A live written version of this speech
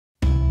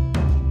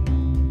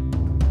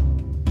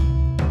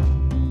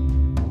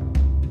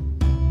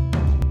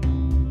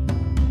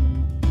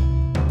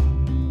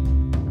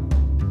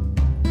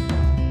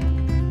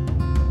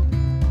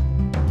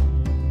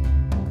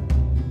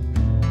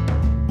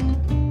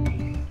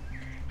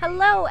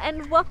Hello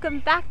and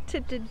welcome back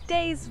to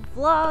today's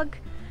vlog.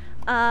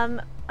 I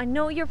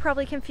know you're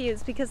probably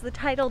confused because the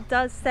title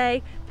does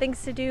say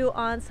things to do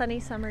on sunny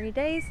summery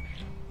days,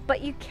 but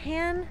you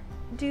can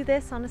do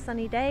this on a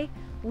sunny day.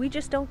 We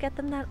just don't get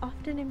them that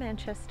often in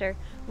Manchester.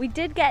 We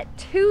did get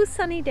 2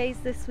 sunny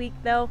days this week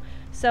though,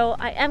 so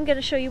I am going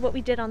to show you what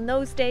we did on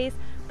those days,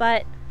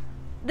 but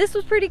this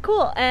was pretty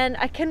cool and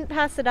I couldn't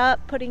pass it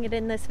up putting it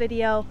in this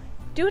video.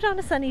 Do it on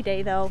a sunny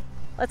day though.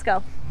 Let's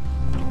go.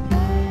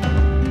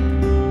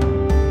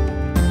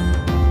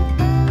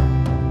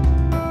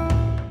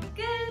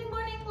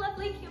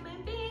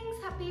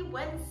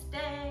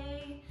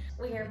 Wednesday.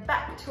 We are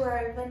back to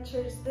our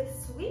adventures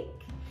this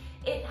week.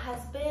 It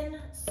has been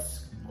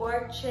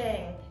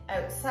scorching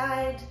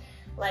outside,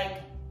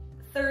 like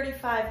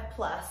 35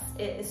 plus.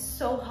 It is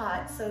so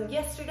hot. So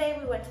yesterday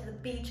we went to the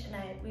beach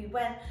and we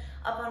went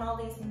up on all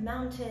these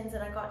mountains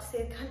and I got to see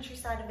the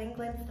countryside of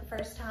England for the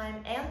first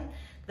time and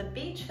the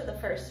beach for the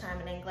first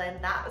time in England.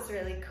 That was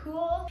really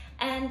cool.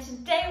 And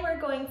today we're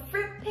going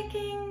fruit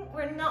picking.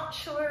 We're not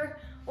sure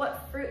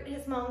what fruit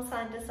his mom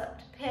signed us up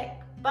to pick,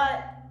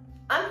 but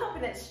I'm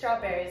hoping it's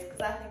strawberries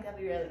because I think that'd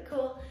be really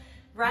cool.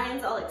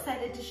 Ryan's all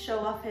excited to show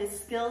off his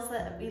skills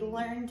that we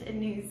learned in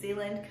New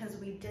Zealand because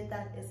we did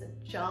that as a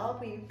job.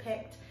 We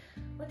picked,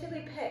 what did we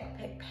pick?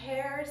 Picked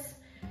pears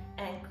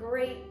and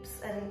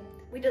grapes, and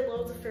we did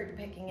loads of fruit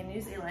picking in New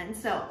Zealand.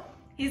 So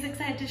he's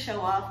excited to show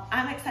off.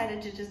 I'm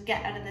excited to just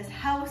get out of this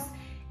house.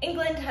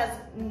 England has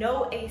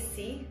no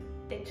AC.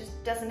 It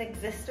just doesn't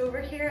exist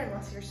over here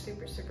unless you're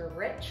super, super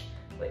rich,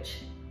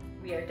 which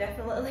we are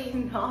definitely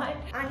not.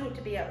 I need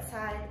to be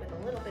outside with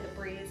a little bit of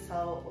breeze,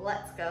 so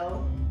let's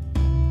go.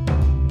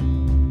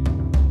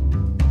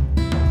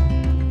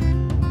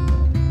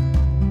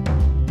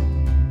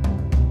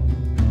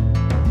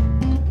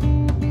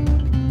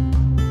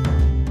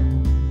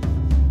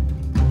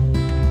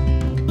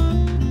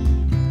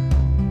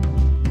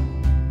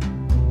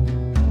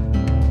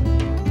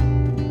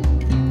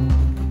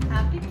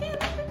 Happy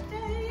Canada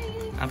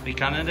Day! Happy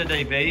Canada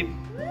Day, babe.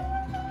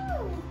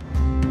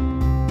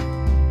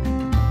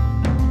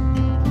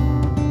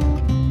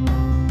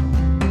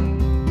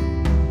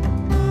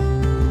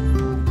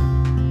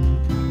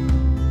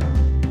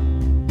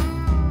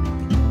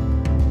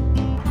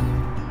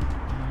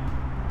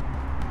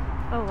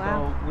 Oh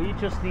wow. So we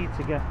just need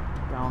to get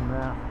down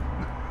there.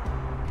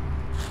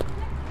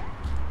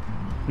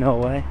 No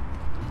way.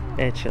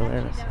 Hey, chill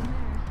it is.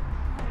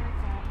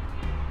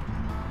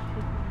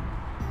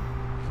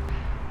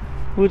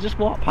 We'll just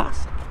walk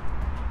past.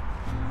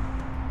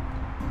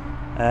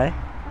 Hey?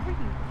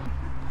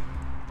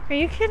 Are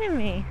you kidding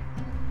me?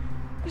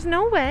 There's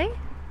no way.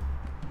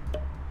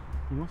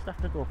 You must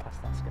have to go past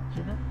that sketch,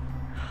 isn't it?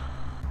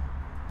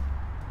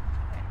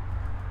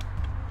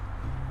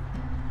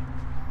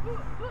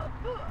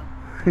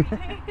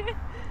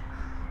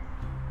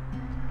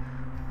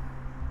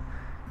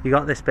 You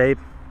got this, babe.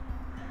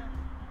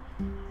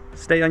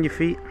 Stay on your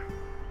feet.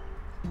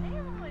 Stay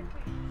on my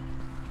feet.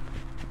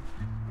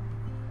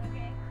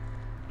 Okay.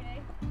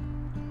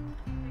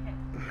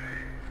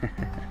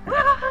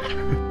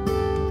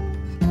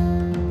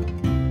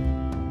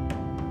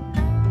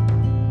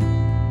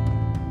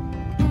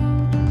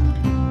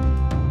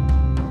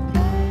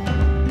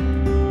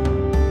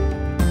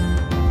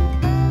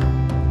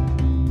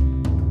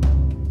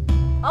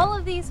 All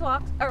of these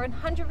walks are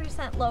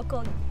 100%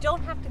 local. You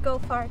don't have to go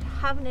far to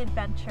have an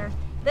adventure.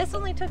 This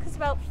only took us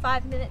about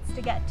 5 minutes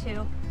to get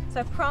to, so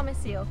I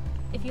promise you,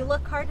 if you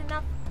look hard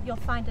enough, you'll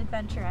find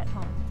adventure at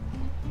home.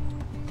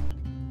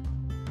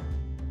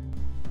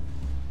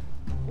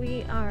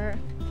 We are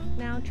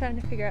now trying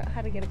to figure out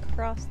how to get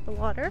across the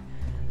water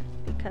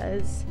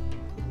because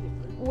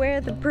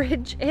where the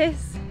bridge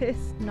is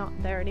not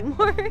there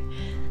anymore.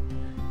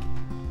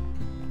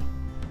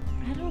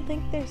 I don't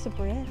think there's a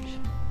bridge.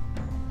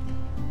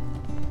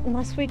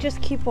 Unless we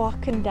just keep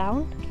walking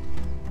down.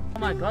 Oh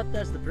my god,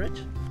 there's the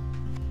bridge.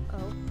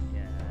 Oh.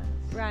 Yes.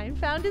 Ryan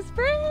found his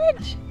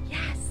bridge!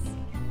 Yes!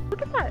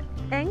 Look at that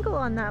angle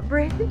on that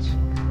bridge.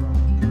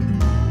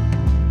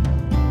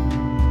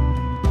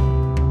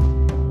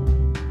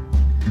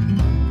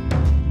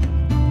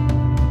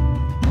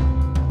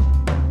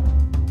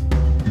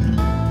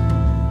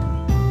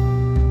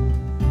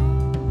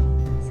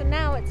 So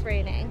now it's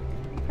raining.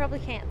 You probably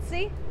can't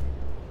see,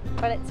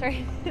 but it's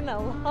raining a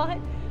lot.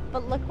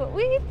 But look what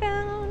we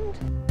found!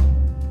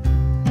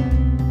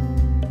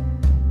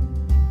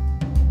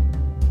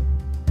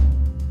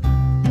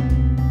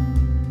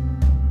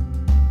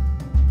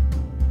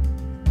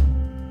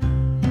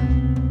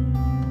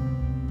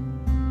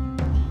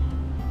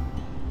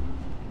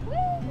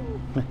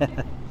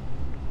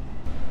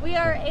 We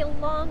are a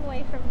long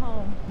way from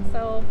home,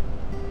 so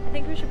I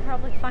think we should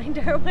probably find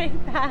our way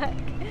back.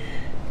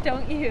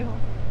 Don't you?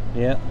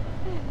 Yeah.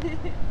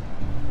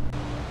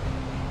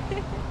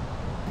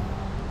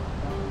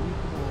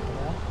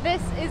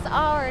 This is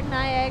our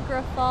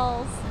Niagara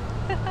Falls.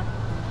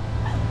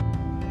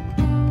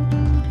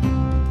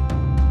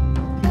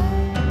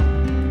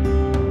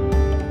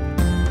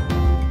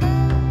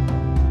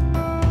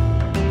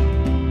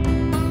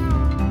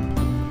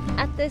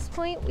 this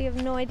point, we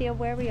have no idea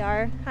where we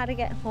are, how to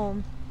get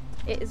home.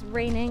 It is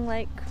raining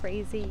like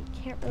crazy. You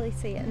can't really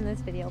see it in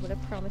this video, but I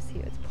promise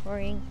you it's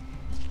pouring.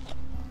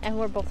 And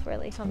we're both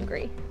really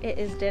hungry. It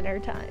is dinner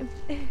time.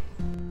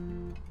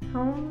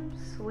 Home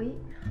sweet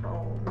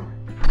home.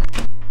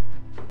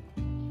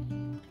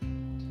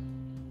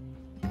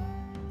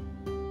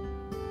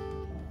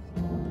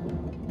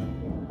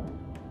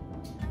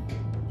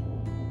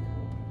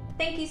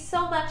 Thank you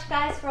so much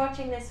guys for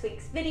watching this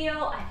week's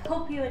video. I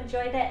hope you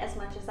enjoyed it as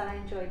much as I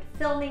enjoyed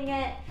filming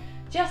it.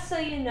 Just so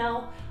you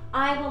know,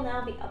 I will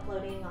now be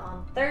uploading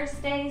on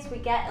Thursdays. We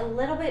get a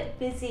little bit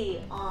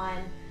busy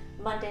on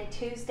Monday,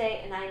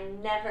 Tuesday, and I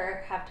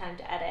never have time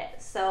to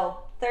edit. So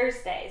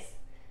Thursdays.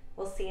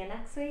 We'll see you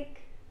next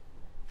week.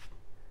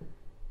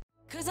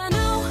 'Cause I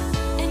know,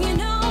 and you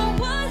know